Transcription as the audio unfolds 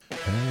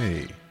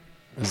Hey,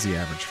 this is the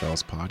Average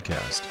Fellas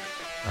podcast.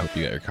 I hope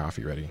you got your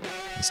coffee ready.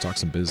 Let's talk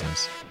some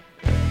business.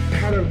 I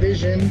had a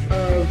vision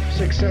of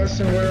success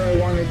and where I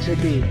wanted to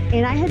be.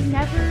 And I had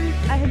never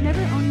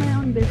owned my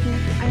own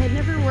business. I had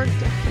never worked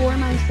for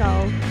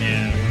myself.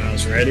 And when I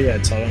was ready, I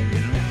told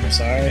him, I'm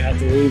sorry I have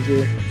to leave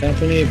your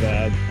company,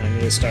 but I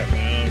need to start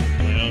my own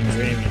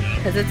dream.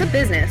 Because it's a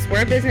business.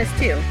 We're a business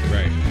too.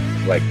 Right.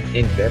 Like,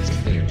 invest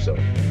in yourself.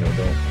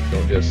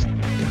 Don't just.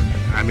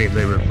 I mean,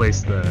 they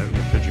replaced the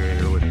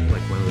refrigerator with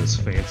like one of those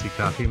fancy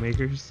coffee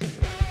makers.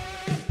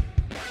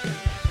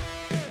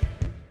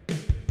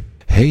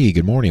 Hey,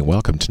 good morning.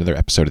 Welcome to another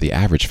episode of the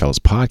Average Fellas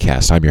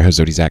podcast. I'm your host,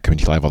 Zodi Zach, coming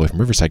to you live all the way from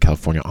Riverside,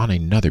 California on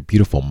another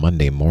beautiful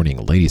Monday morning,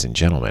 ladies and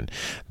gentlemen.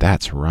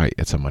 That's right.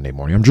 It's a Monday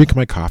morning. I'm drinking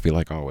my coffee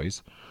like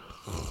always.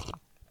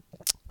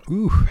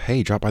 Ooh,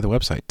 hey, drop by the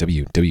website,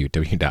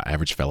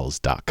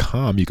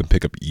 www.averagefellas.com. You can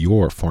pick up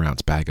your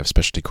 4-ounce bag of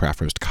specialty craft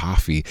roast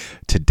coffee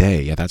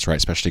today. Yeah, that's right,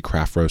 specialty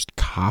craft roast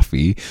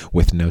coffee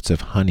with notes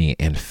of honey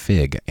and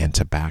fig and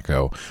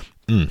tobacco.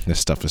 This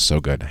stuff is so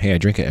good. Hey, I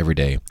drink it every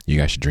day. You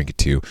guys should drink it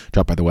too.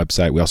 Drop by the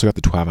website. We also got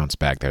the 12-ounce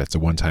bag there. It's a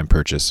one-time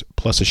purchase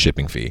plus a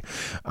shipping fee.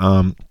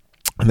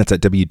 And that's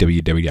at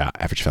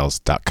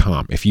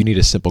www.averagefellas.com. If you need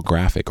a simple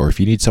graphic or if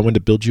you need someone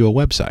to build you a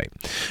website,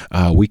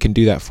 we can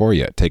do that for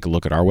you. Take a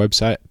look at our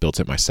website.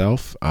 Built it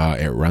myself.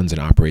 It runs and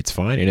operates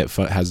fine, and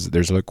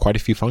there's quite a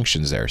few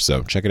functions there.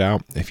 So check it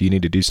out. If you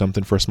need to do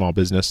something for a small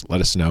business, let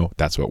us know.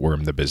 That's what we're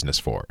in the business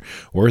for.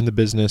 We're in the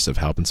business of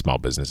helping small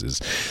businesses.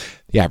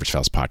 The Average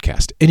Fellas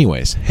podcast.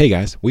 Anyways, hey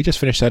guys, we just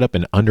finished that up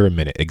in under a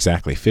minute.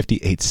 Exactly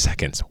 58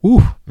 seconds.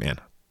 Woo, man.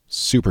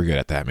 Super good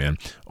at that, man.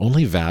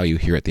 Only value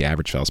here at the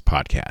Average Fellas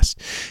podcast.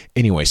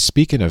 Anyway,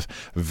 speaking of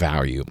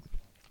value,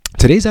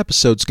 today's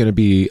episode is going to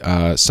be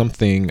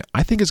something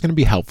I think is going to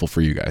be helpful for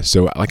you guys.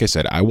 So like I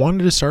said, I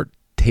wanted to start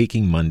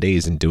taking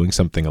Mondays and doing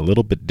something a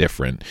little bit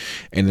different.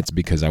 And it's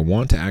because I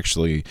want to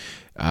actually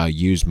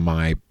use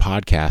my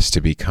podcast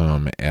to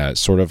become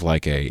sort of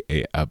like a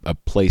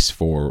place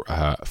for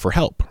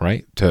help,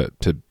 right? To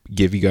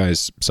give you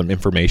guys some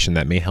information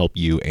that may help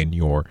you in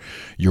your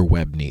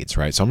web needs,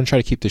 right? So I'm going to try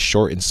to keep this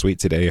short and sweet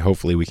today.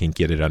 Hopefully we can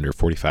get it under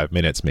 45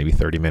 minutes, maybe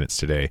 30 minutes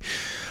today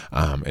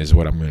is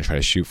what I'm going to try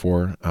to shoot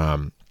for.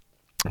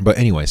 But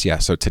anyways, yeah,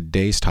 so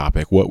today's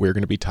topic, what we're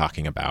going to be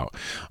talking about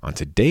on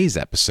today's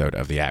episode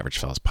of the Average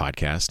Fellas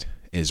podcast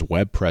is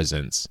web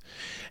presence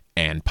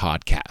and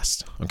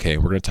podcast. Okay,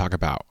 we're going to talk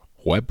about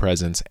web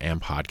presence and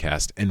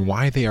podcast and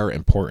why they are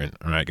important.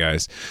 All right,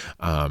 guys.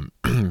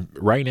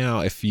 Right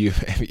now, if you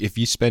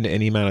spend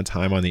any amount of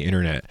time on the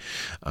internet,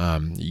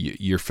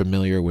 you're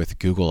familiar with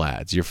Google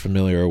ads, you're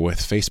familiar with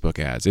Facebook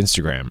ads,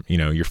 Instagram.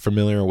 You're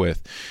familiar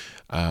with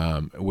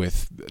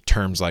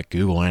terms like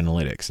Google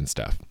Analytics and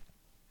stuff.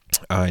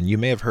 And you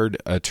may have heard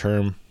a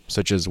term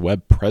such as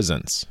web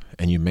presence,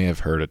 and you may have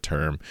heard a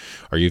term,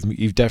 or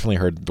you've definitely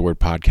heard the word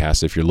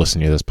podcast if you're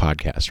listening to this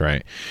podcast,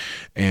 right?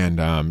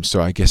 And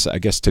so I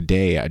guess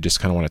today I just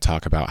kind of want to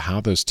talk about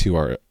how those two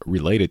are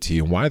related to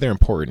you and why they're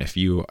important. If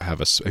you're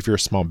a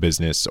small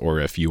business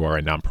or if you are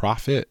a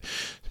nonprofit,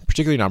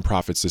 particularly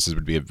nonprofits, this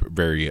would be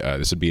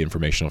this would be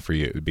informational for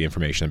you. It would be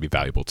information that'd be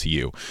valuable to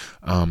you,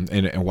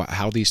 and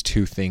how these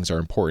two things are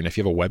important. If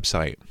you have a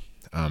website,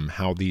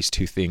 how these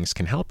two things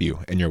can help you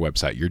in your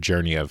website, your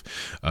journey of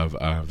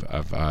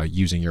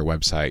using your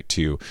website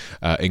to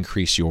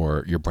increase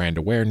your brand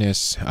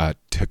awareness,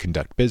 to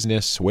conduct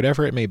business,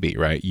 whatever it may be,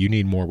 right? You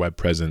need more web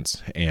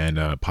presence, and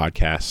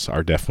podcasts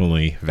are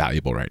definitely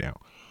valuable right now.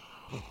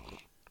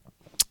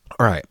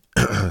 All right,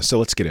 so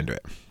let's get into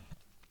it.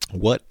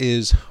 What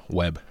is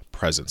web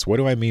presence? What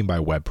do I mean by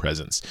web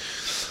presence?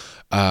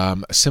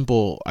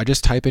 Simple. I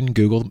just type in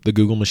the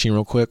Google machine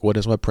real quick. What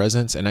is web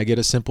presence? And I get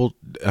a simple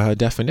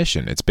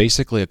definition. It's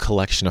basically a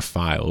collection of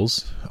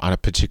files on a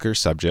particular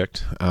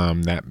subject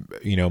that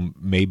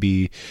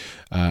maybe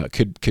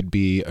could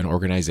be an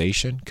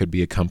organization, could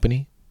be a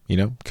company,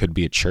 could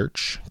be a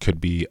church,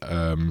 could be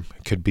a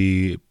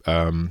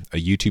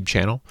YouTube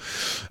channel.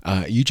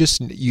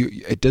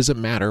 It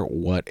doesn't matter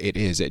what it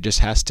is. It just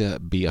has to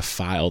be a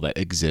file that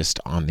exists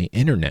on the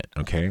internet.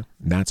 Okay.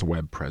 That's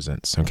web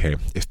presence. Okay.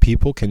 If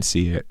people can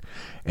see it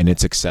and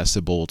it's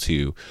accessible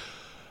to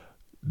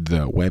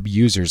the web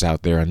users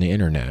out there on the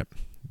internet,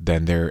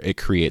 then it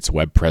creates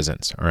web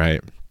presence. All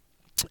right.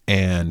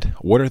 And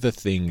what are the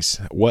things,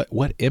 what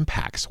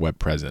impacts web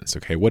presence?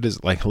 Okay,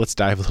 let's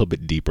dive a little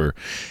bit deeper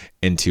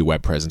into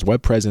web presence.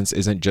 Web presence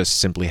isn't just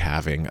simply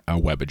having a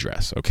web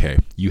address, okay?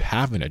 You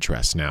have an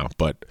address now,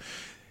 but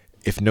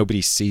if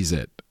nobody sees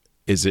it,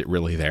 is it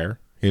really there?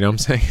 You know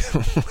what I'm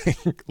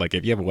saying? Like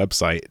if you have a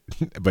website,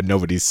 but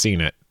nobody's seen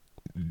it,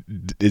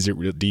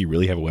 do you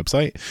really have a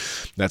website?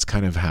 That's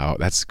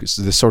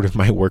the sort of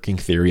my working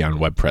theory on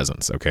web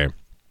presence, okay?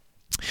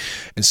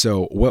 And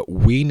so what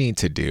we need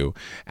to do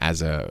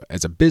as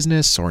a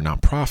business or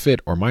nonprofit,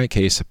 or in my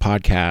case, a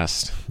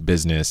podcast,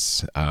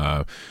 business,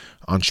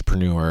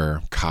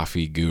 entrepreneur,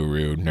 coffee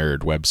guru,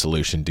 nerd, web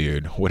solution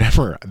dude,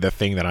 whatever the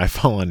thing that I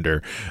fall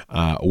under,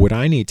 what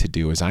I need to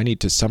do is I need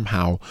to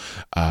somehow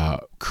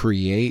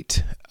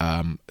create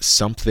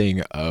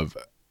something of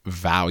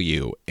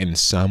value in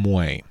some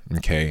way.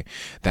 Okay.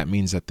 That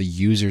means that the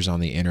users on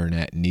the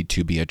internet need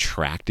to be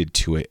attracted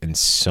to it in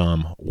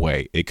some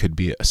way. It could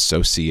be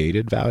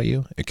associated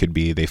value. It could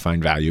be they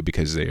find value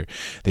because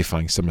they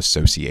find some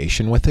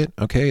association with it.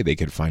 Okay. They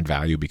could find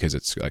value because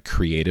it's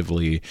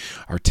creatively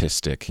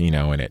artistic,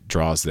 and it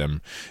draws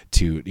them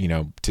to,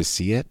 to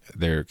see it.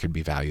 There could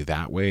be value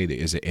that way.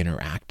 Is it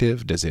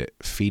interactive? Does it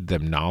feed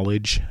them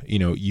knowledge?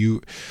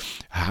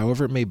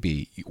 However it may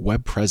be,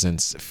 web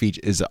presence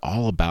is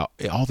all about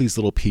all these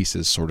little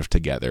pieces sort of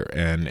together.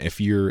 And if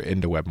you're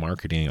into web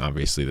marketing,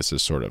 obviously this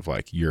is sort of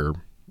like your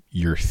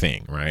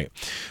thing, right?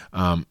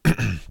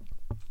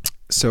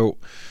 So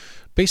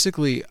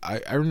basically, I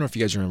don't know if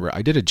you guys remember,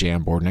 I did a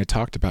Jamboard and I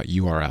talked about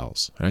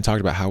URLs, and I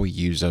talked about how we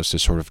use those to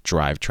sort of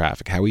drive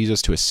traffic, how we use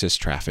those to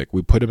assist traffic.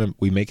 We put them in,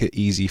 we make it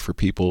easy for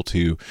people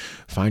to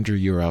find your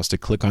URLs, to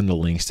click on the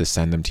links to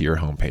send them to your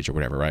homepage or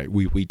whatever, right?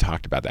 We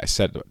talked about that.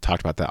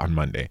 Talked about that on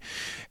Monday.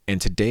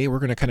 And today we're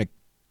going to kind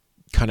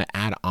of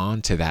add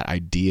on to that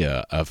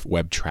idea of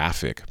web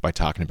traffic by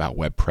talking about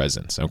web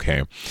presence,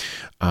 okay?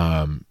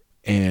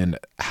 And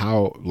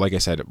how, like I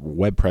said,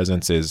 web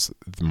presence is,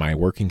 my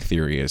working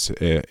theory is,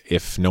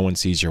 if no one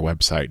sees your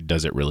website,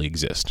 does it really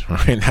exist,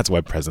 right? And that's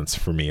web presence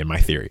for me in my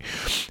theory.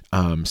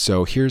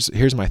 So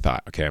here's my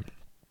thought, okay?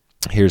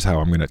 Here's how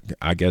I'm going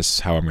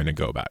to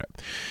go about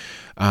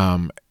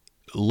it.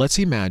 Let's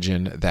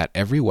imagine that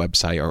every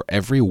website or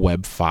every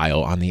web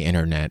file on the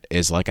internet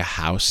is like a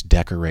house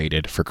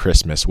decorated for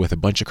Christmas with a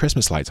bunch of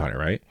Christmas lights on it,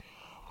 right?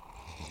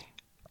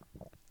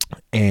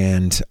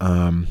 And,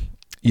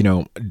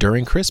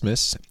 during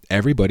Christmas,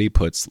 everybody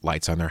puts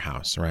lights on their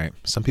house, right?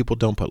 Some people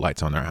don't put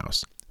lights on their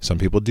house. Some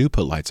people do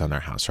put lights on their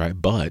house, right?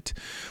 But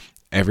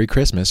every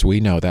Christmas, we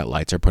know that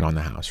lights are put on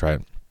the house, right?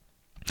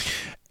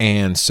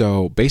 And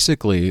so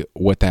basically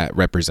what that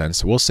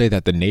represents, we'll say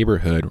that the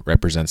neighborhood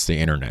represents the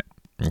internet.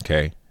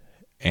 Okay.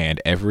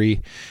 And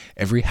every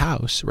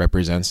house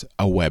represents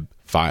a web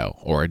file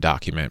or a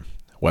document,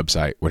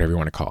 website, whatever you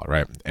want to call it,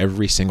 right?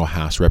 Every single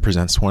house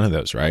represents one of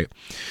those, right?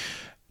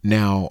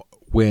 Now,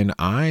 when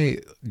I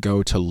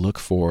go to look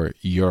for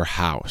your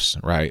house,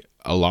 right?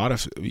 A lot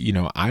of,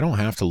 I don't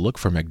have to look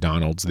for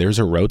McDonald's. There's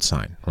a road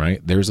sign, right?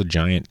 There's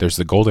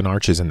the golden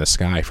arches in the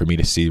sky for me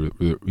to see,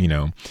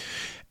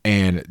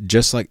 and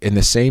just like in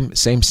the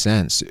same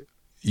sense,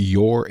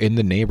 you're in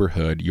the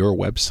neighborhood, your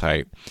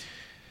website.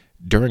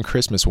 During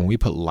Christmas, when we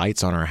put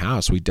lights on our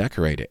house, we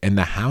decorate it. And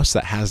the house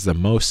that has the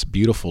most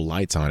beautiful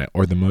lights on it,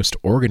 or the most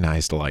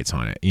organized lights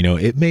on it,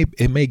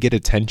 it may get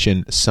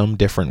attention some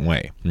different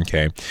way.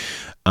 Okay.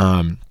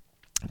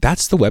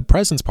 That's the web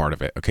presence part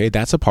of it. Okay.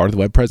 That's a part of the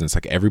web presence.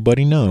 Like,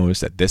 everybody knows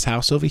that this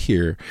house over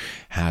here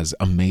has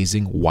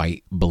amazing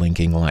white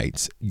blinking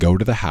lights. Go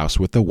to the house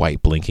with the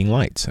white blinking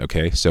lights.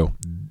 Okay. So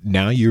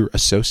now you're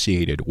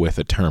associated with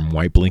a term,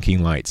 white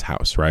blinking lights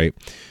house, right?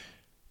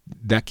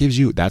 That gives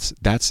you, that's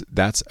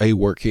a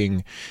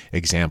working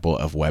example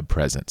of web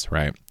presence,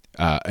 right?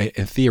 A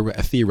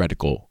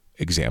theoretical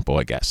example,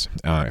 I guess,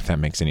 if that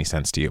makes any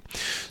sense to you.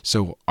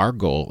 So my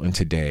goal in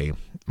today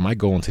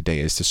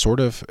is to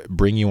sort of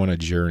bring you on a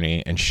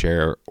journey and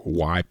share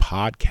why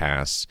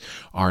podcasts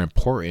are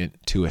important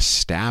to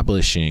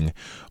establishing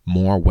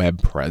more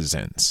web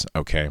presence.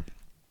 Okay.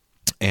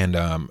 And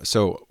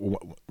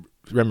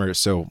remember,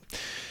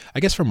 I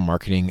guess from a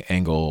marketing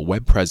angle,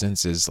 web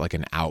presence is like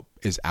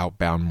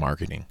outbound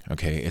marketing.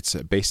 Okay, it's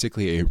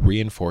basically, it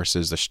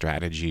reinforces the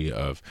strategy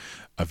of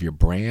your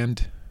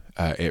brand.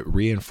 It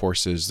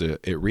reinforces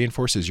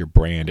your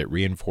brand. It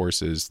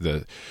reinforces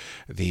the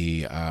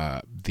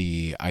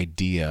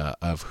idea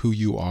of who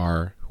you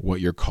are, what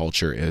your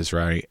culture is,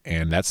 right?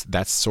 And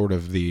that's sort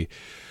of the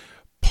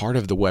part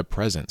of the web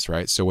presence,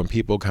 right? So when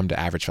people come to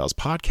Average Fellas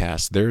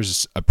Podcast,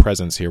 there's a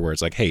presence here where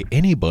it's like, hey,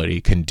 anybody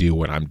can do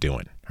what I'm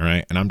doing, all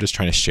right? And I'm just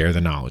trying to share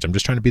the knowledge. I'm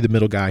just trying to be the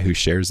middle guy who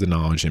shares the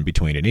knowledge in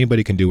between. And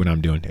anybody can do what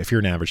I'm doing. If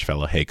you're an average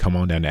fella, hey, come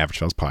on down to Average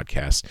Fellas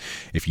Podcast.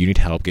 If you need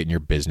help getting your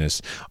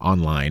business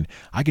online,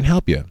 I can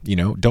help you.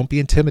 Don't be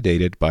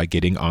intimidated by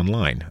getting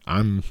online.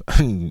 I'm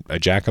a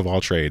jack of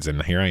all trades,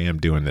 and here I am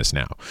doing this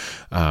now.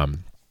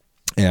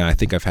 And I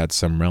think I've had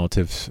some I'm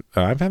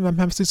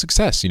having some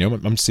success.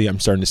 I'm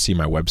starting to see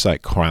my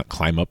website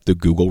climb up the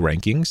Google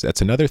rankings.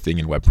 That's another thing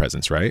in web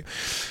presence, right?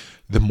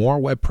 The more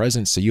web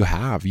presence that you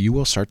have, you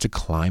will start to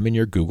climb in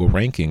your Google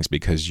rankings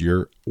because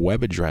your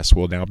web address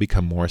will now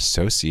become more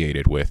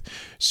associated with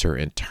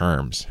certain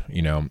terms.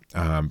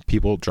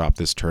 People drop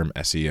this term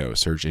SEO,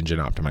 search engine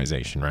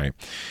optimization, right?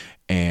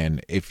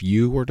 And if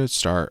you were to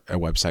start a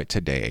website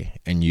today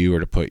and you were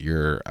to put you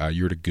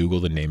were to Google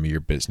the name of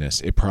your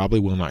business, it probably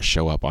will not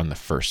show up on the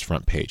first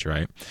front page,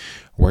 right?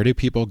 Where do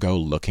people go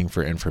looking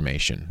for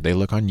information? They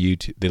look on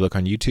YouTube, they look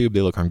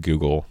on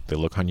Google, they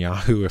look on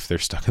Yahoo if they're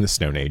stuck in the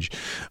Stone Age.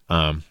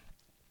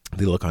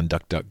 They look on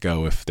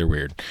DuckDuckGo if they're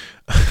weird.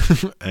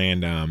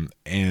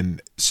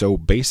 and so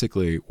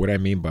basically what I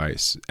mean by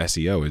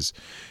SEO is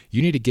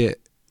you need to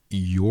get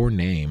your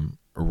name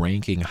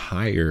ranking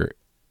higher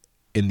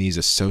in these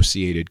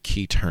associated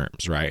key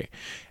terms, right?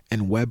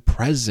 And your web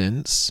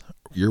presence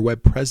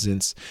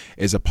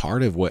is a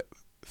part of what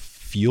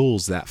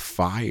fuels that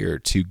fire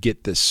to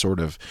get this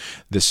sort of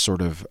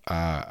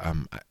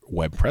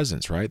web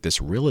presence, right? This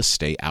real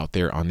estate out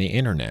there on the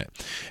internet.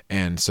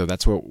 And so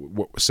that's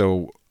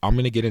so I'm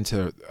going to get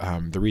into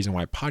the reason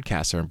why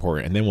podcasts are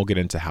important, and then we'll get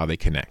into how they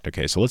connect.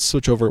 Okay, so let's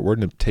switch over. We're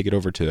going to take it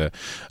over to the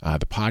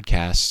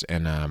podcast,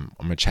 and I'm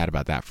going to chat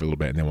about that for a little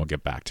bit, and then we'll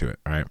get back to it.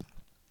 All right.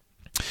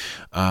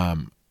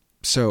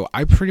 So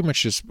I pretty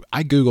much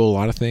I Google a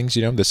lot of things,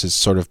 this has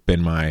sort of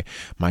been my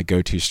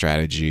go-to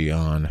strategy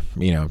on,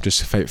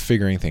 just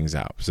figuring things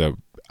out. So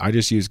I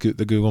just use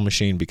the Google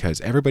machine because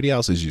everybody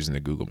else is using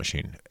the Google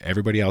machine.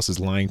 Everybody else is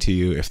lying to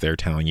you if they're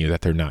telling you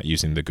that they're not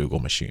using the Google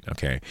machine.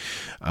 Okay.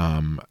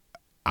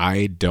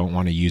 I don't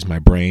want to use my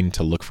brain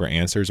to look for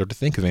answers or to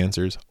think of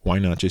answers. Why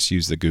not just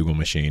use the Google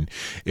machine?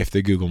 If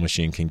the Google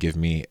machine can give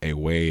me a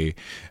way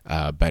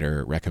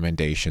better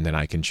recommendation than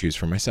I can choose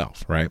for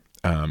myself, right?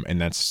 And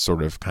that's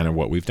sort of kind of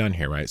what we've done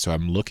here, right? So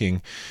I've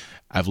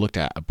looked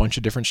at a bunch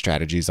of different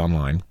strategies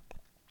online.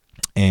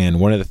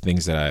 And one of the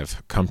things that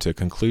I've come to a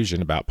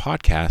conclusion about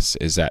podcasts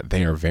is that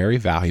they are very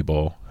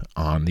valuable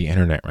on the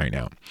internet right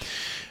now.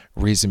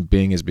 Reason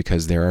being is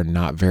because there are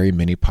not very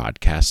many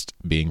podcasts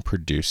being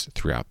produced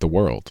throughout the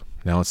world.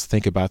 Now let's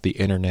think about the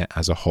internet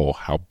as a whole.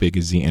 How big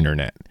is the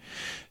internet?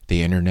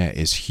 The internet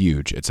is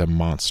huge. It's a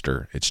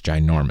monster. It's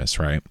ginormous,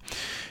 right?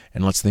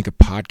 And let's think of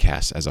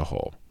podcasts as a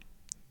whole.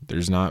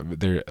 They're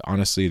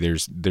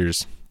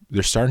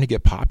starting to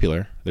get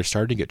popular. They're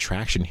starting to get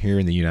traction here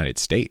in the United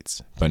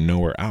States, but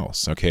nowhere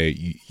else.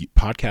 Okay,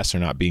 podcasts are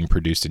not being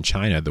produced in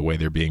China the way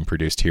they're being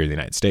produced here in the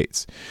United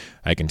States.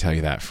 I can tell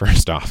you that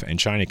first off, and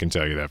China can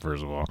tell you that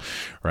first of all,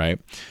 right?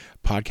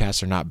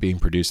 Podcasts are not being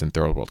produced in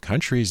third world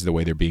countries the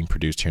way they're being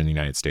produced here in the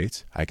United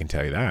States. I can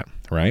tell you that,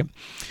 right?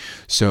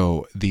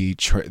 So the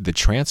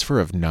transfer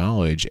of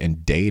knowledge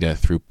and data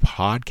through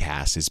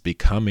podcasts is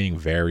becoming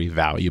very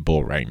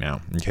valuable right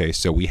now. Okay,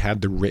 so we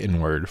had the written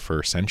word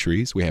for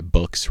centuries. We had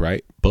books,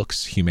 right?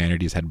 Books,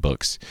 humanity's had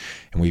books,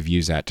 and we've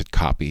used that to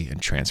copy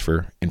and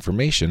transfer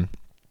information.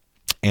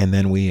 And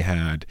then we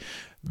had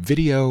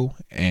video,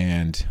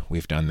 and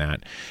we've done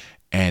that.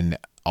 And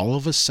all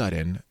of a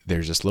sudden,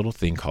 there's this little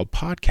thing called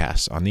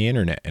podcasts on the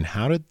internet. And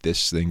how did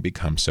this thing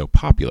become so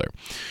popular?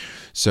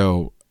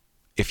 So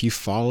if you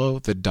follow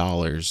the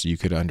dollars, you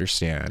could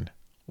understand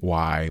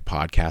why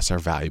podcasts are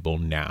valuable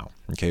now.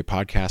 Okay,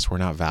 podcasts were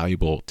not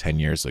valuable 10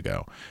 years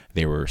ago.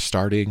 They were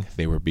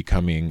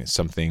becoming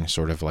something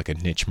sort of like a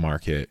niche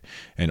market,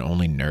 and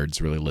only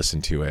nerds really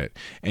listen to it.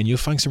 And you'll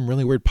find some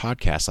really weird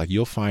podcasts. Like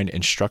you'll find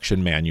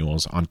instruction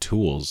manuals on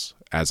tools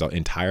as an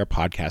entire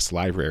podcast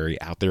library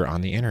out there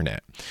on the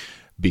internet,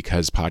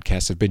 because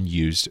podcasts have been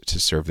used to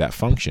serve that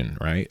function,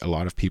 right? A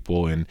lot of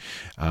people in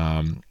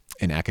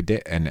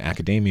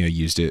academia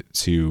used it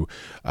to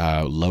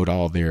load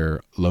all of their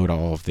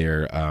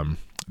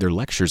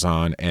lectures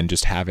on and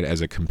just have it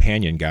as a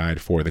companion guide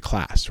for the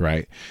class,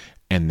 right?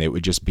 And it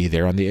would just be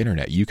there on the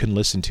internet. You can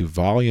listen to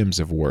volumes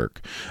of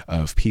work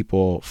of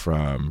people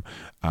from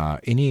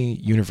any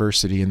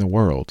university in the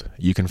world.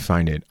 You can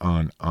find it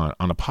on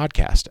a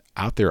podcast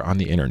out there on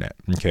the internet.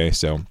 Okay,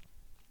 so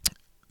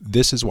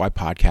this is why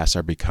podcasts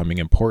are becoming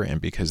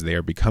important, because they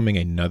are becoming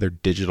another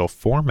digital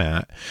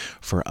format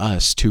for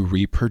us to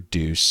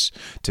reproduce,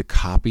 to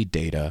copy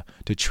data,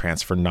 to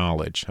transfer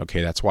knowledge.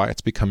 Okay, that's why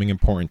it's becoming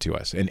important to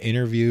us. And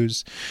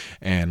interviews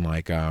and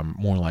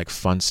more like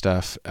fun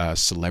stuff,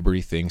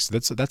 celebrity things,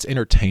 that's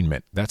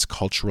entertainment. That's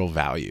cultural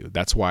value.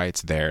 That's why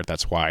it's there.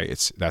 That's why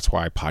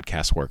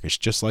podcasts work. It's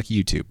just like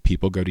YouTube.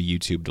 People go to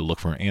YouTube to look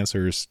for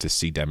answers, to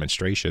see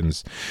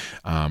demonstrations,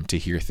 to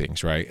hear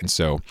things, right? And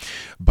so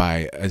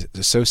by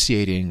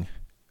associating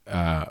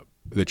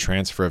the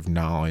transfer of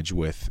knowledge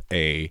with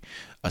a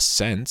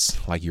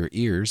sense, like your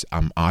ears,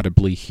 I'm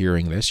audibly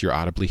hearing this, you're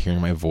audibly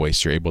hearing my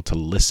voice, you're able to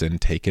listen,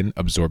 take in,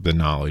 absorb the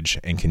knowledge,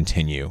 and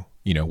continue,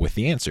 with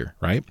the answer,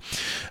 right?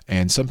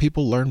 And some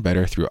people learn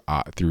better through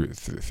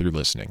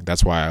listening.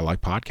 That's why I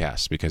like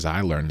podcasts, because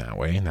I learn that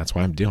way, and that's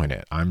why I'm doing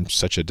it. I'm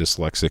such a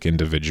dyslexic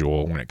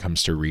individual when it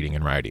comes to reading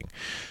and writing.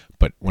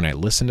 But when I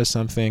listen to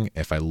something,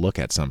 if I look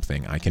at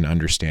something, I can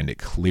understand it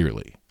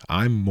clearly.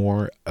 I'm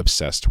more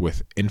obsessed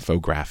with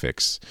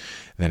infographics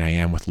than I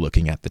am with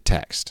looking at the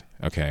text.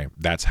 Okay,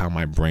 that's how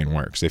my brain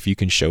works. If you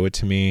can show it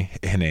to me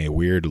in a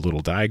weird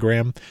little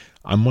diagram,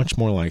 I'm much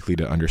more likely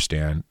to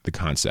understand the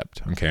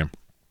concept. Okay,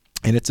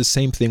 and it's the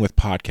same thing with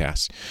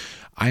podcasts.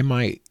 I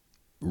might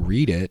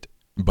read it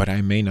but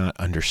I may not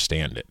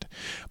understand it.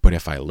 But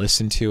if I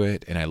listen to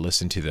it and I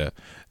listen to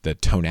the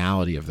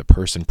tonality of the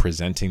person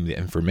presenting the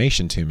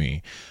information to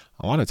me,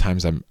 a lot of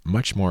times I'm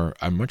much more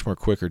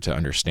quicker to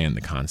understand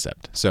the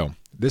concept. So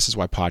this is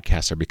why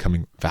podcasts are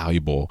becoming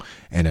valuable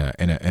in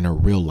a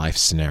real life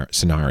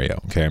scenario.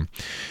 Okay,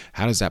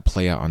 how does that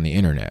play out on the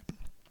internet?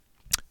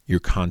 Your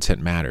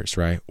content matters,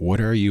 right?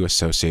 What are you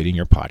associating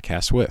your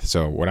podcast with?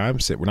 So when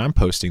I'm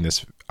posting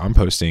this, I'm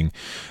going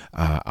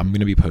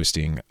to be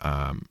posting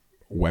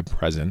web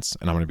presence,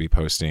 and I'm going to be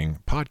posting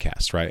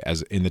podcasts, right?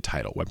 As in the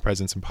title, web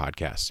presence and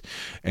podcasts.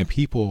 And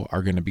people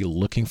are going to be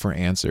looking for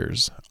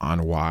answers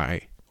on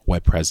why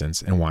web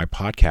presence and why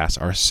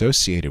podcasts are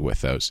associated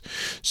with those.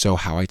 So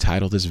how I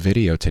title this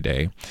video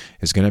today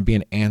is going to be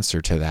an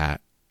answer to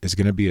that, is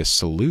going to be a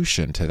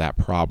solution to that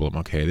problem.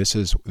 Okay, this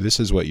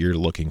is what you're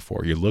looking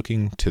for. You're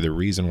looking to the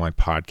reason why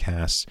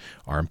podcasts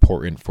are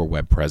important for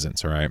web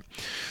presence, all right?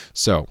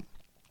 So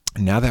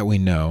now that we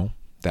know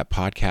that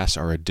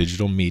podcasts are a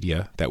digital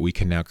media that we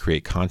can now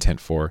create content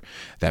for,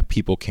 that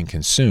people can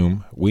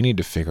consume, we need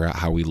to figure out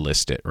how we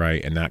list it,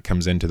 right? And that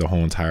comes into the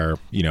whole entire,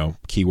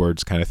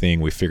 keywords kind of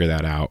thing. We figure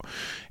that out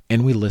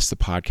and we list the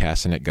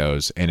podcast and it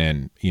goes. And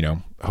then,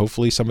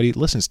 hopefully somebody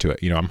listens to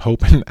it. I'm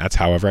hoping that's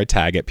however I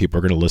tag it, people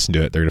are going to listen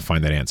to it. They're going to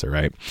find that answer,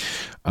 right?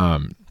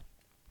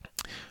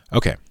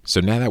 Okay, so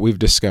now that we've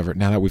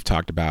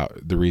talked about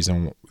the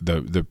reason,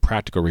 the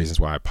practical reasons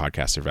why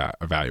podcasts are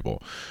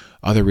valuable,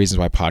 other reasons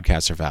why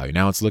podcasts are valuable.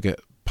 Now let's look at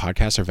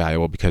podcasts are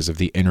valuable because of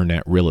the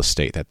internet real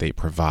estate that they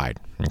provide.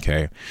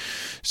 Okay,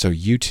 so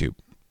YouTube.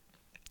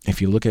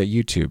 If you look at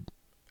YouTube,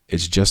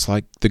 it's just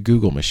like the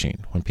Google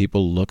machine. When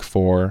people they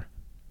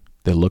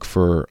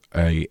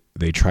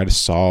try to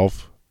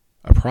solve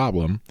a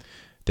problem,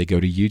 they go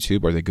to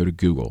YouTube or they go to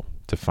Google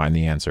to find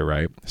the answer,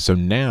 right? So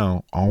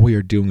now all we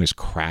are doing is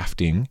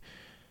creating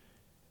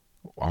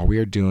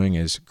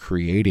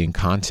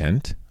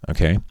content,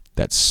 okay,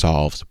 that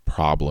solves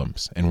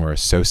problems, and we're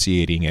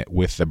associating it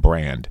with the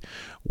brand,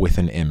 with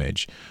an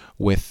image,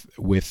 with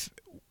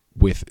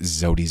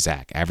Zodi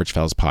Zach, Average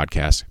Fellas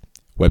Podcast,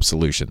 Web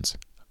Solutions.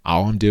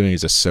 All I'm doing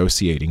is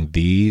associating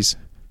these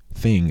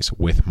things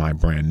with my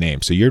brand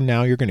name. So you're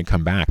going to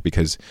come back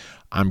because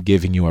I'm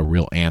giving you a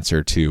real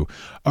answer to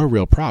a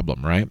real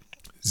problem, right?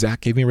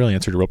 Zach gave me a real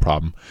answer to a real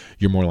problem.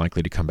 You're more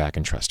likely to come back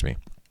and trust me.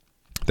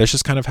 That's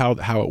just kind of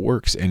how it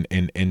works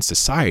in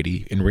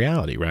society, in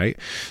reality, right?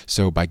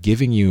 So by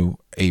giving you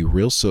a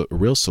real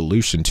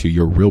solution to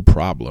your real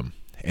problem,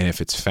 and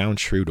if it's found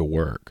true to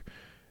work,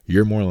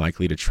 you're more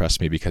likely to trust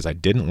me because I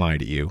didn't lie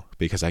to you,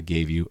 because I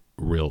gave you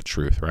real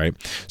truth, right?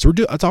 So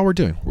that's all we're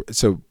doing.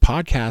 So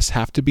podcasts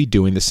have to be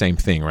doing the same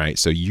thing, right?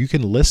 So you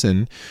can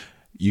listen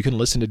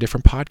to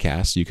different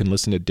podcasts, you can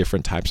listen to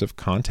different types of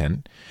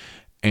content,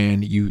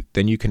 and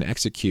then you can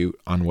execute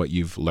on what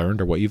you've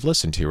learned or what you've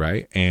listened to,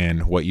 right?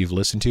 And what you've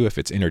listened to, if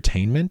it's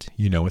entertainment,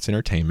 it's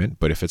entertainment.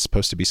 But if it's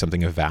supposed to be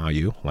something of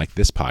value, like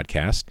this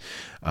podcast,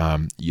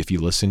 if you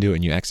listen to it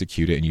and you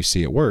execute it and you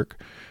see it work,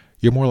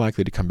 you're more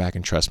likely to come back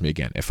and trust me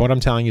again. If what I'm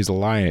telling you is a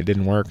lie and it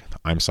didn't work,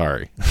 I'm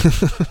sorry.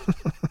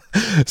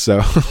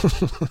 So I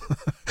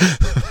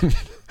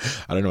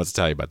don't know what to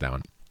tell you about that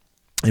one.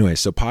 Anyway,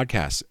 so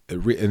podcasts,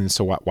 and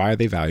so why are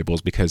they valuable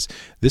is because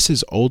this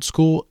is old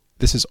school.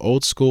 This is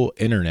old school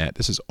internet.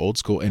 This is old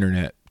school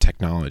internet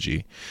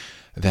technology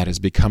that is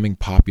becoming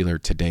popular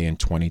today in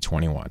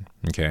 2021.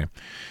 Okay.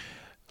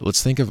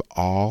 Let's think of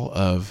all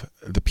of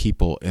the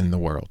people in the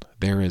world.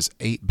 There is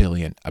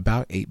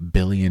about 8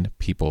 billion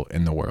people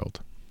in the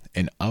world.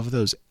 And of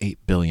those 8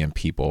 billion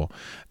people,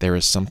 there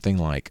is something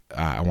like,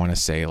 I want to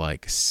say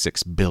like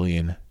 6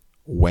 billion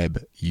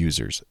web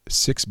users,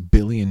 6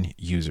 billion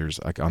users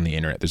like on the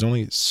internet. There's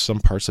only some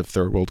parts of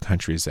third world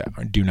countries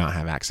that do not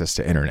have access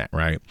to internet,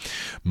 right?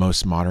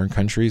 Most modern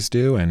countries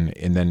do. And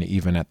then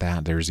even at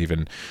that, there's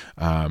even,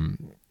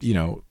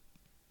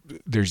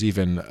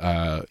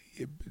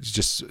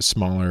 just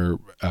smaller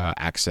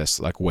access,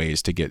 like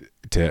ways to get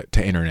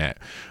to internet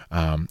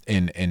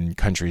in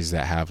countries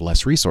that have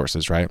less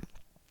resources, right?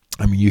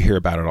 I mean, you hear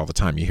about it all the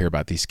time. You hear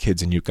about these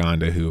kids in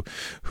Uganda who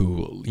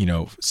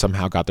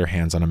somehow got their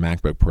hands on a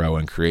MacBook Pro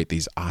and create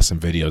these awesome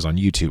videos on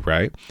YouTube,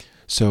 right?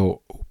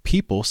 So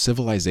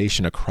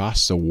civilization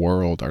across the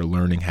world are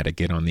learning how to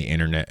get on the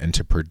internet and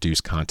to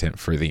produce content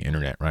for the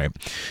internet, right?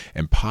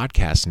 And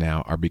podcasts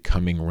now are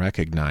becoming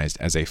recognized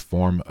as a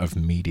form of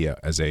media,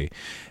 as a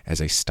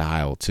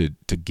style to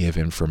give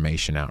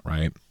information out,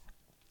 right?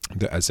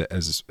 As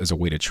a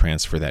way to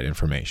transfer that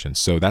information.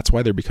 So that's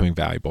why they're becoming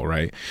valuable,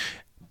 right?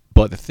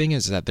 But the thing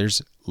is that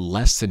there's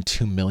less than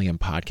 2 million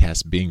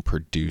podcasts being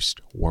produced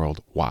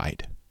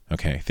worldwide.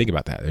 Okay, think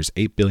about that. There's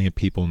 8 billion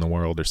people in the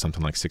world. There's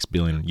something like 6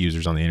 billion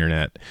users on the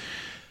internet.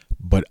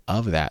 But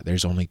of that,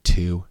 there's only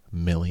 2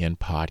 million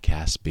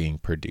podcasts being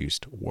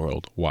produced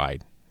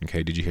worldwide.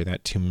 Okay, did you hear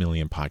that? 2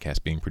 million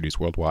podcasts being produced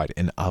worldwide.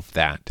 And of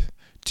that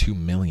 2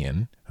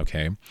 million,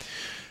 okay,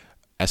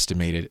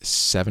 estimated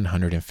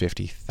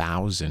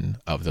 750,000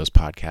 of those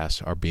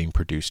podcasts are being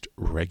produced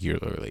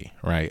regularly,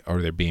 right?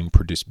 Or they're being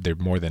produced, they're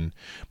more than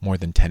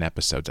 10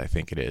 episodes, I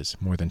think it is,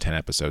 more than 10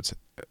 episodes.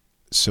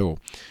 So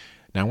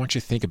now I want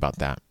you to think about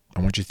that. I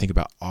want you to think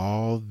about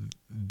all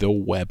the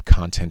web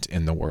content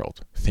in the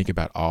world. Think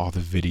about all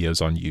the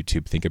videos on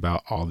YouTube. Think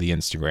about all the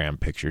Instagram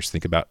pictures.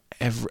 Think about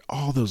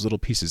all those little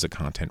pieces of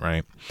content,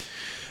 right?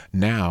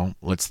 Now,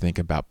 let's think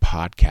about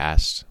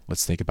podcasts.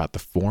 Let's think about the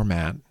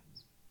format.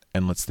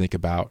 And let's think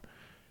about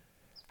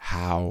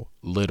how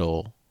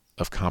little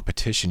of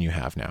competition you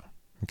have now,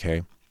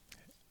 okay?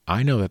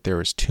 I know that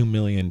there is 2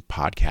 million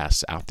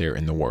podcasts out there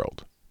in the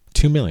world.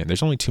 2 million.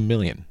 There's only 2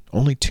 million.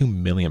 Only 2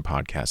 million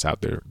podcasts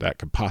out there that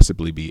could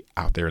possibly be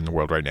out there in the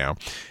world right now.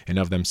 And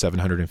of them,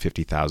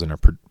 750,000 are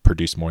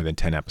produced more than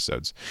 10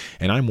 episodes.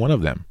 And I'm one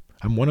of them.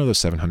 I'm one of those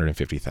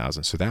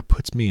 750,000. So that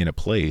puts me in a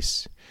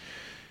place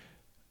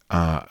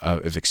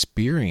of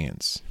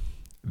experience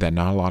that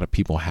not a lot of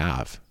people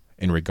have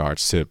in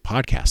regards to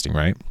podcasting,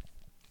 right?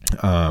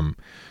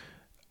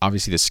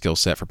 Obviously the skill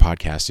set for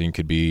podcasting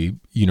could be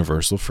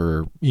universal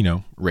for,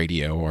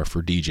 radio or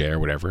for DJ or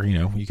whatever,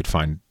 you could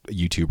find a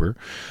YouTuber.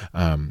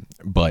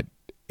 But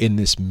in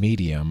this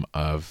medium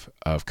of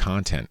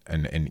content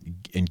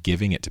and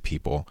giving it to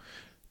people,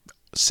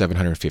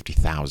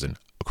 750,000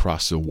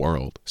 across the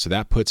world. So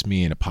that puts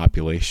me in a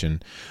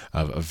population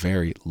of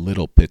very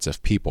little bits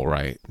of people,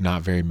 right?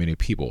 Not very many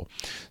people.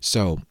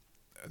 So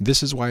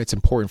this is why it's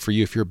important for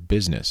you if you're a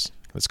business.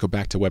 Let's go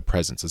back to web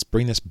presence. Let's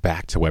bring this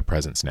back to web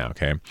presence now,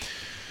 okay?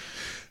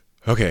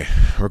 Okay,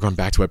 we're going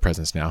back to web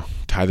presence now.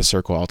 Tie the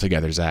circle all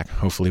together, Zach.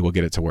 Hopefully we'll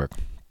get it to work.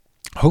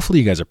 Hopefully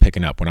you guys are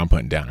picking up what I'm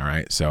putting down, all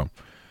right? So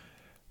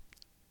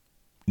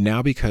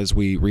now because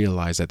we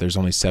realize that there's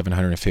only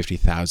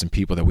 750,000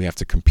 people that we have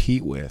to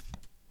compete with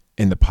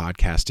in the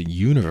podcasting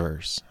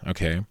universe,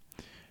 okay?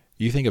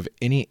 You think of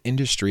any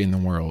industry in the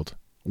world,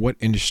 what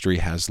industry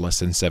has less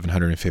than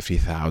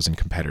 750,000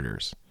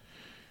 competitors?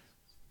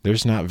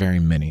 There's not very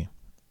many.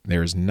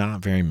 There's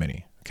not very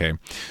many, okay?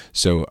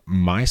 So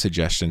my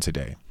suggestion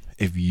today,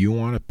 if you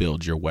want to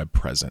build your web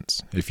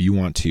presence, if you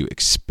want to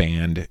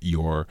expand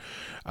your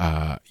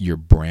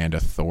brand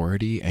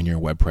authority and your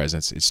web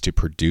presence, is to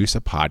produce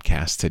a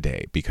podcast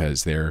today,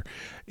 because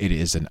it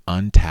is an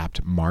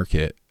untapped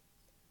market.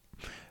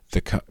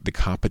 The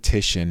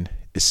competition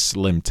is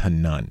slim to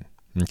none,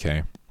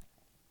 okay?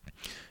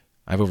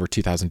 I have over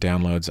 2,000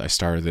 downloads. I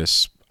started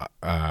this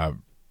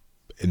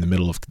in the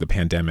middle of the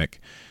pandemic.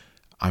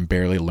 I'm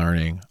barely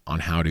learning on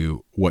how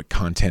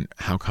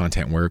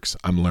content works.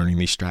 I'm learning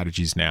these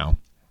strategies now.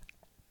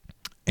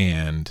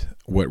 And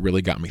what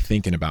really got me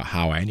thinking about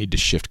how I need to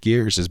shift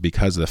gears is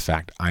because of the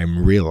fact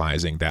I'm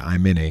realizing that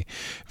I'm in a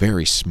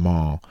very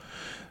small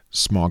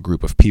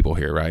group of people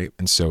here, right?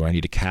 And so I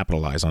need to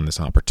capitalize on this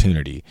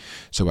opportunity.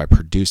 So by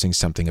producing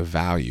something of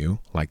value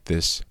like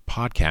this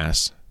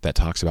podcast that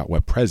talks about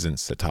web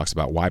presence, that talks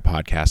about why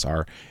podcasts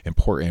are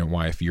important, and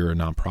why if you're a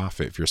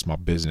nonprofit, if you're a small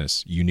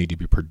business, you need to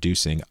be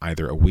producing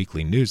either a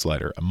weekly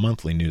newsletter, a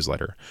monthly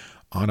newsletter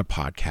on a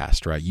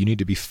podcast, right? You need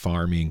to be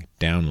farming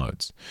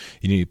downloads.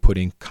 You need to be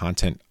putting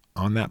content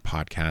on that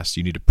podcast.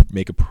 You need to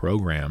make a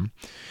program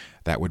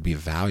that would be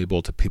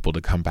valuable to people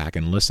to come back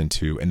and listen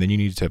to. And then you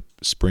need to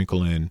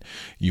sprinkle in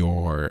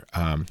your,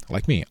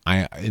 like me,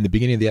 in the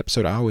beginning of the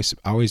episode, I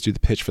always do the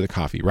pitch for the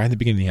coffee right in the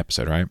beginning of the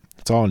episode, right?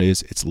 That's all it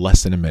is. It's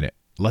less than a minute.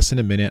 Less than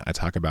a minute, I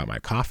talk about my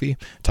coffee,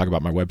 talk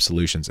about my web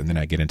solutions, and then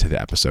I get into the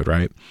episode,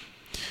 right?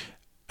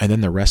 And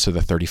then the rest of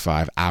the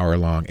 35-hour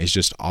long is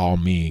just all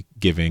me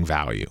giving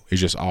value.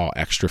 It's just all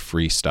extra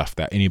free stuff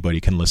that anybody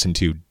can listen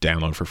to,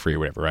 download for free or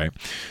whatever, right?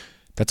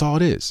 That's all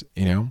it is,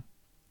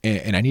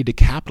 And I need to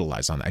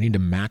capitalize on that. I need to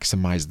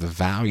maximize the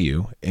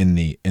value in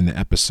the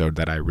episode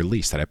that I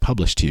release, that I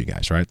publish to you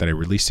guys, right? That I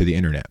release to the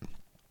internet.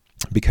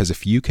 Because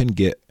if you can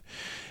get,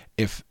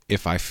 if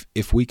I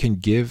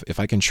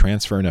can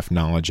transfer enough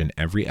knowledge in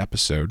every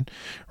episode,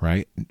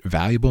 right?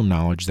 Valuable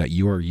knowledge that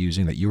you are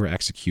using, that you are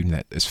executing,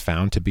 that is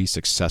found to be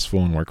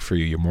successful and work for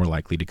you, you're more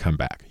likely to come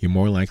back. You're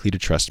more likely to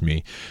trust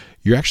me.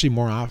 You're actually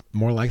more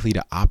likely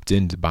to opt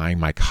into buying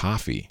my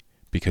coffee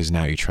because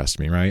now you trust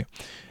me, right?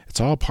 It's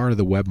all part of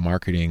the web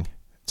marketing.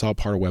 It's all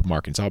part of web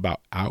marketing. It's all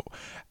about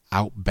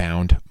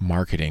outbound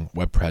marketing,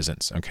 web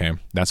presence. Okay.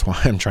 That's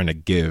why I'm trying to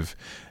give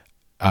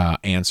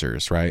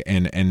answers, right?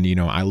 And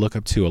I look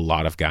up to a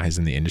lot of guys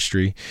in the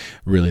industry.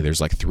 Really,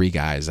 there's like 3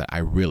 guys that I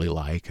really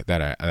like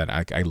that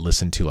I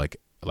listen to like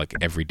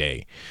every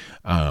day,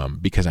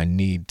 because I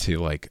need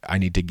to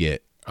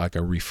get like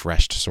a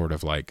refreshed sort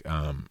of like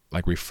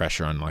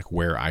refresher on like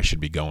where I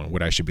should be going,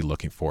 what I should be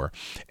looking for.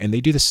 And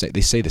they say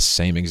the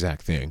same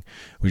exact thing.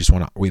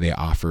 They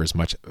offer as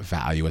much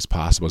value as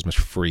possible, as much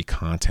free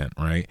content,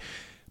 right?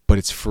 But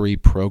it's free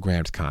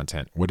programmed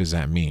content. What does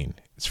that mean?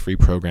 It's free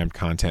programmed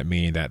content,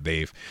 meaning that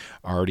they've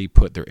already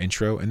put their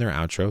intro and their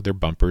outro, their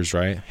bumpers,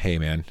 right? Hey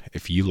man,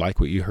 if you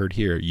like what you heard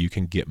here, you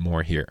can get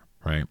more here,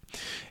 right?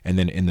 And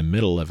then in the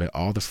middle of it,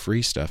 all the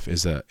free stuff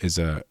is a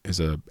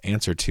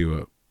answer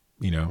to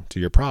to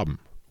your problem.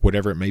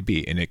 whatever it may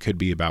be. And it could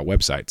be about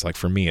websites. Like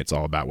for me, it's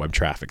all about web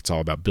traffic. It's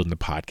all about building the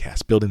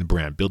podcast, building the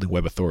brand, building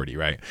web authority,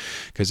 right?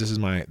 Because that's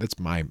my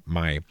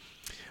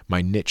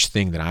niche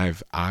thing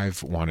that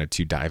I've wanted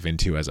to dive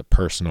into as a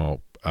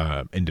personal,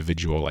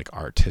 individual, like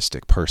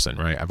artistic person,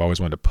 right? I've always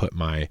wanted to put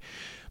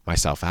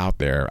myself out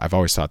there. I've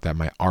always thought that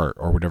my art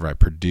or whatever I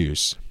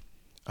produce,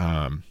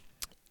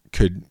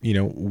 could,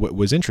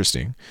 was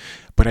interesting,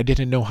 but I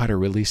didn't know how to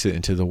release it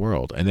into the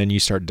world. And then you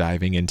start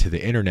diving into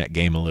the internet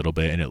game a little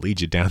bit and it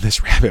leads you down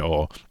this rabbit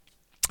hole.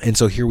 And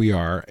so here we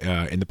are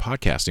in the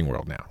podcasting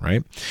world now,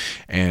 right?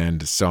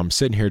 And so I'm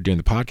sitting here doing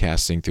the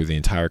podcasting through the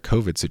entire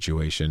COVID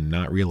situation,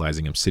 not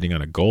realizing I'm sitting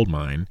on a gold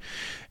mine.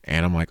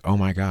 And I'm like, oh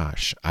my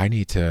gosh, I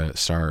need to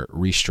start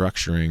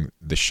restructuring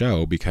the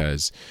show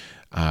because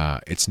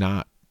it's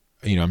not,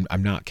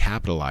 I'm not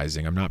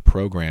capitalizing, I'm not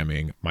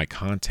programming my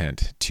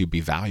content to be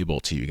valuable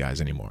to you guys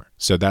anymore.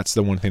 So that's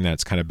the one thing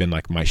that's kind of been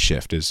like my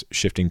shift, is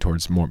shifting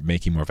towards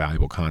making more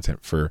valuable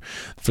content for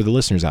the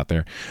listeners out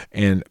there.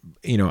 And,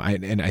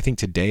 I think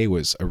today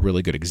was a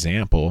really good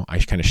example. I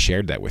kind of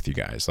shared that with you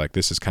guys. Like,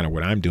 this is kind of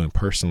what I'm doing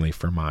personally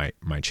for my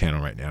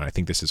channel right now. And I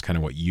think this is kind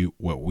of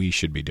what we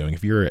should be doing.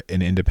 If you're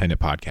an independent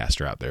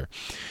podcaster out there,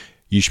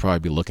 you should probably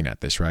be looking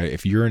at this, right?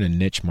 If you're in a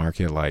niche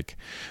market, like,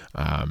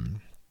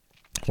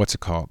 what's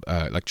it called?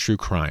 Like true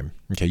crime.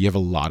 Okay. You have a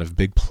lot of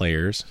big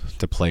players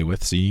to play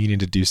with. So you need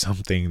to do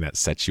something that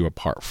sets you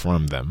apart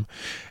from them.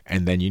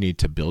 And then you need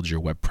to build your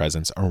web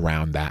presence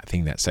around that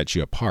thing that sets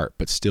you apart,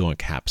 but still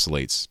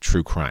encapsulates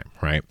true crime.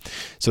 Right.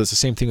 So it's the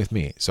same thing with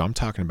me. So I'm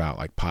talking about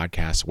like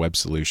podcasts, web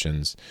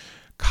solutions,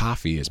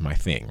 coffee is my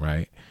thing,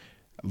 right?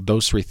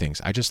 Those three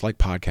things. I just like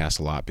podcasts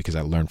a lot because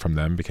I learn from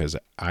them, because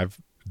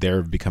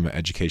they've become an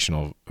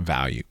educational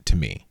value to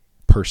me.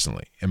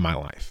 Personally, in my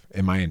life,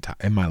 in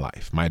my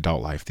life, my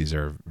adult life, these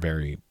are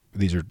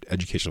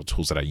educational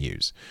tools that I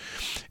use.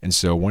 And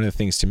so one of the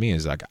things to me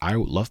is like, I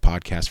love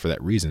podcasts for that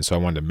reason. So I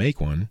wanted to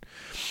make one,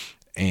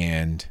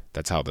 and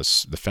that's how the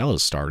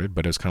fellows started.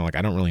 But it was kind of like,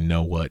 I don't really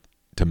know what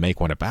to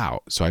make one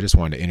about. So I just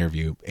wanted to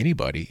interview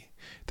anybody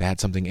that had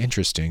something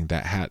interesting,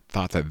 that had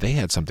thought that they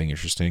had something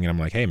interesting. And I'm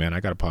like, hey man, I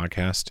got a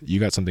podcast. You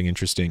got something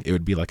interesting. It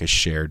would be like a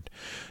shared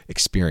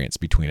experience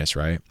between us.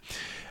 Right.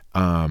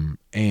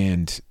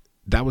 And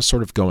that was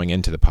sort of going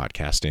into the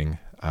podcasting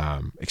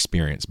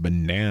experience. But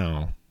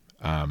now,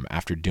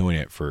 after doing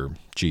it for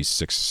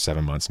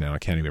 6-7 months now, I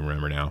can't even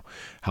remember now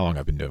how long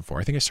I've been doing it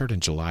for. I think I started in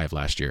July of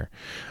last year.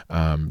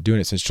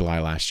 Doing it since July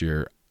last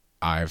year,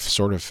 I've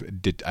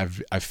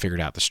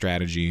figured out the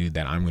strategy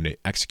that I'm going to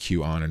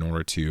execute on in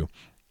order to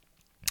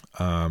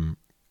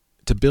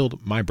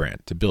build my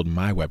brand, to build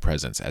my web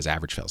presence as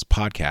Average Fails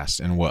Podcast,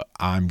 and what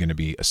I'm going to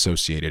be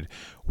associated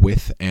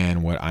with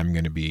and what I'm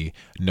going to be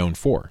known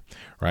for,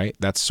 right?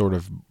 That's sort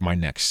of my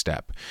next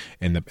step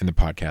in the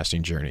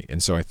podcasting journey.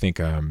 And so I think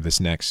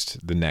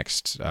the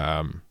next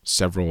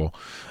several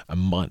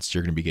months,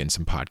 you're going to be getting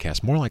some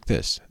podcasts more like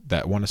this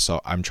that want to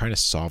solve. I'm trying to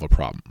solve a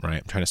problem,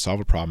 right? I'm trying to solve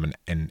a problem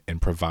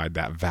and provide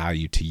that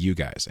value to you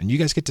guys. And you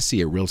guys get to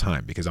see it real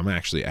time because I'm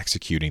actually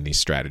executing these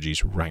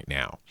strategies right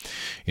now.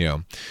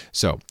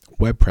 So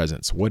web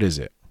presence, what is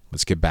it?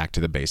 Let's get back to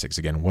the basics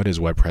again. What is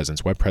web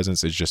presence? Web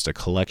presence is just a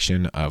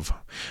collection of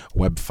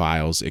web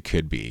files. It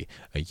could be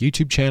a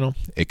YouTube channel.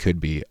 It could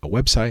be a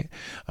website.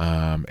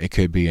 It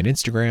could be an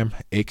Instagram.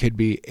 It could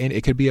be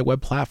a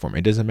web platform.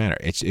 It doesn't matter.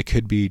 It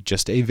could be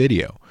just a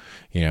video.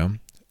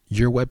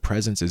 Your web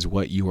presence is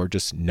what you are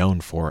just known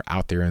for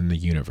out there in the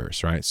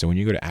universe, right? So when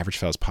you go to Average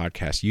Fails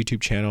Podcast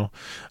YouTube channel,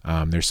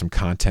 there's some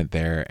content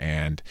there.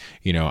 And,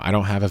 I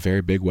don't have a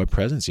very big web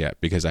presence yet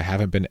because I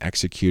haven't been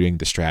executing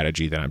the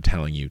strategy that I'm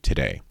telling you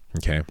today.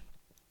 Okay.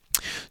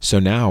 So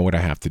now what I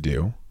have to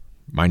do,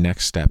 my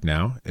next step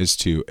now is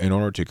in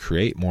order to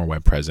create more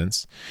web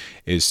presence,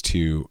 is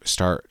to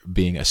start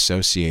being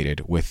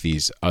associated with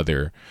these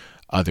other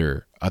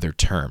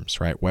terms,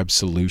 right? Web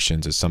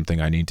solutions is something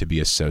I need to be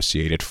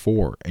associated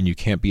for, and you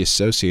can't be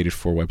associated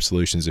for web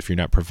solutions if you're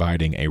not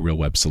providing a real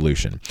web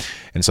solution.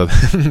 And so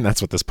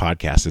that's what this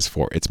podcast is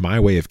for. It's my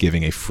way of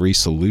giving a free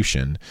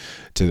solution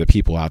to the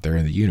people out there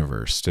in the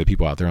universe, to the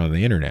people out there on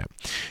the internet.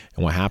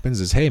 And what happens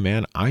is, hey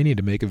man, I need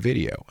to make a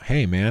video.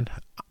 Hey man,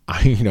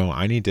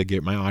 I need to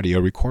get my audio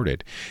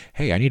recorded.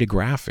 Hey, I need a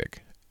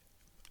graphic.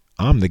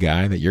 I'm the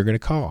guy that you're going to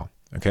call.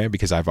 Okay,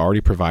 because I've already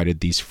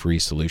provided these free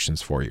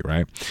solutions for you,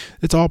 right?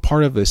 It's all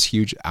part of this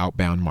huge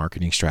outbound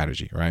marketing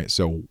strategy, right?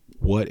 So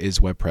what is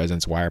web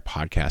presence? Why are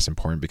podcasts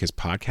important? Because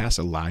podcasts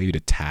allow you to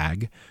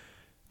tag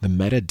the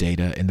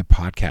metadata in the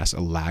podcast,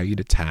 allow you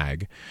to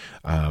tag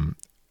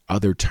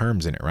other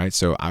terms in it, right?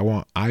 So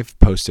I've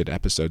posted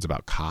episodes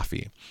about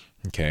coffee.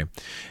 Okay.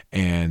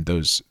 And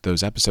those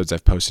episodes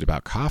I've posted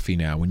about coffee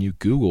now, when you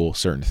Google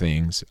certain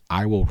things,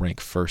 I will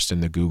rank first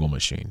in the Google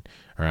machine.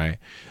 All right.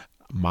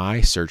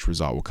 My search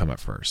result will come up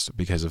first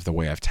because of the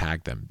way I've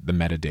tagged them, the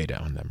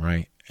metadata on them,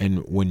 right?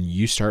 And when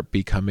you start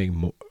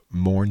becoming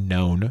more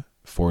known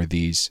for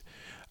these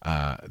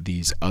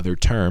other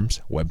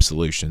terms, web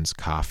solutions,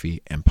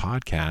 coffee, and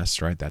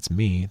podcasts, right? That's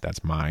me.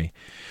 That's my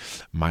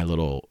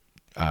little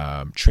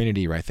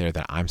trinity right there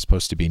that I'm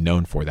supposed to be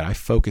known for, that I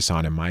focus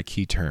on in my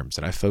key terms,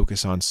 that I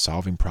focus on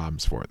solving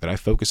problems for, that I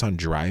focus on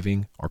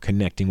driving or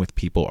connecting with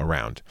people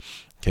around.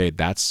 Okay,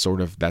 that's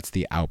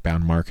the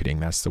outbound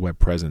marketing. That's the web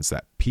presence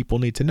that people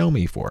need to know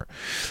me for.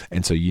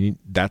 And so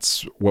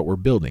that's what we're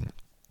building.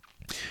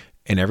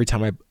 And every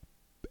time I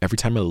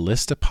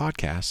list a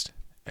podcast,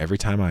 every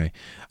time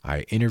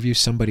I interview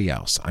somebody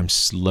else, I'm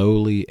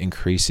slowly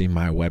increasing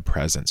my web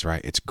presence,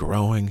 right? It's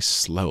growing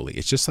slowly.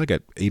 It's just like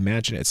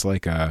it's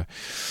like an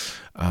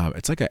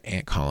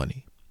ant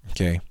colony.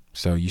 Okay.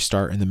 So you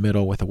start in the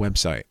middle with a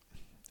website,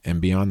 and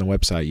beyond the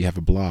website, you have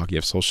a blog, you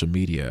have social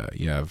media,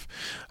 you have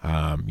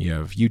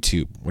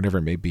YouTube, whatever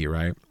it may be,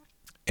 right?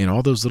 And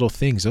all those little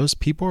things, those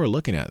people are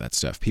looking at that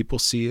stuff. People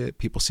see it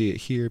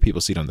here.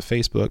 People see it on the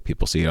Facebook.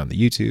 People see it on the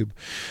YouTube.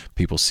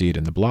 People see it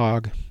in the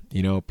blog.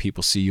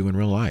 People see you in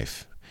real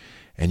life,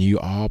 and you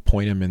all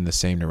point them in the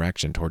same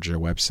direction towards your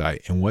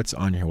website. And what's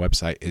on your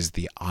website is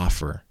the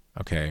offer.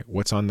 Okay.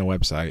 What's on the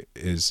website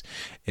is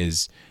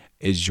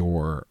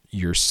your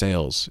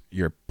sales,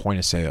 your point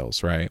of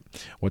sales, right?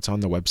 What's on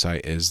the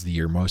website is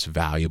your most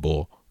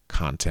valuable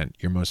content,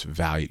 your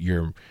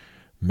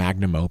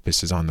magnum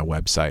opus is on the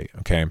website.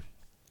 Okay.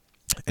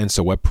 And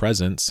so web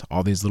presence,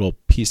 all these little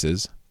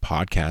pieces,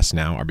 podcasts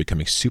now are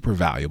becoming super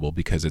valuable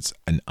because it's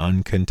an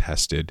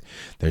uncontested,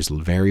 there's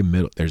very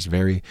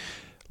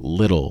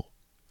little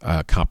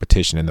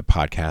competition in the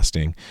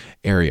podcasting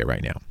area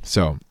right now.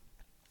 So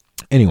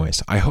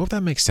anyways, I hope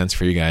that makes sense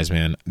for you guys,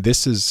 man.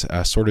 This is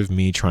sort of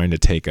me trying to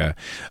take a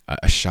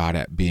shot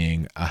at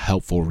being a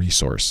helpful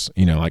resource.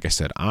 Like I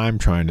said, I'm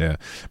trying to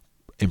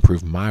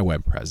improve my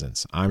web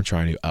presence. I'm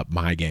trying to up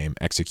my game,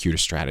 execute a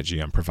strategy.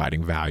 I'm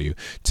providing value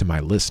to my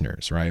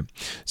listeners, right?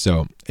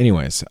 So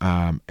anyways,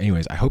 I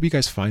hope you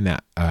guys find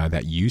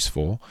that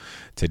useful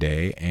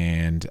today.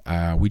 And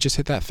we just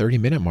hit that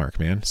 30-minute mark,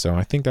 man. So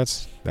I think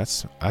that's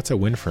a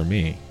win for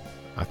me.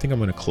 I think I'm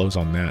going to close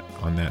on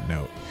that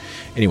note.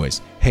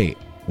 Anyways, hey,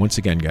 once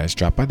again, guys,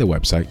 drop by the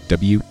website,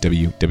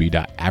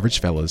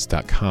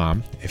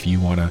 www.averagefellas.com. If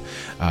you want to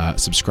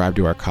subscribe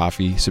to our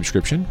coffee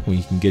subscription,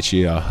 we can get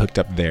you hooked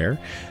up there.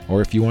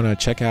 Or if you want to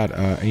check out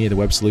any of the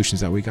web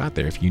solutions that we got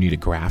there, if you need a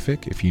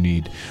graphic, if you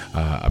need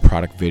a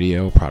product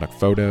video, product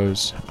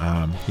photos,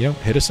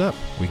 hit us up.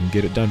 We can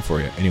get it done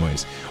for you.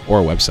 Anyways,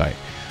 or a website.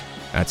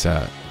 That's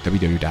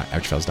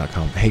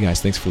www.averagefellas.com. Hey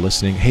guys, thanks for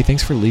listening. Hey,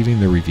 thanks for leaving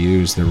the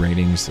reviews, the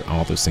ratings,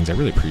 all those things. I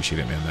really appreciate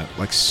it, man.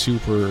 That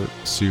super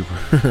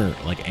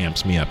like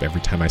amps me up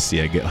every time I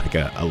see I get like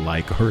a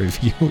like or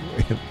review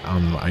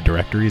on my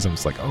directories. I'm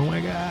just like, oh my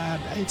God,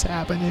 it's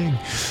happening.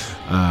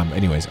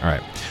 Anyways, all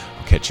right.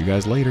 I'll catch you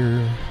guys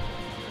later.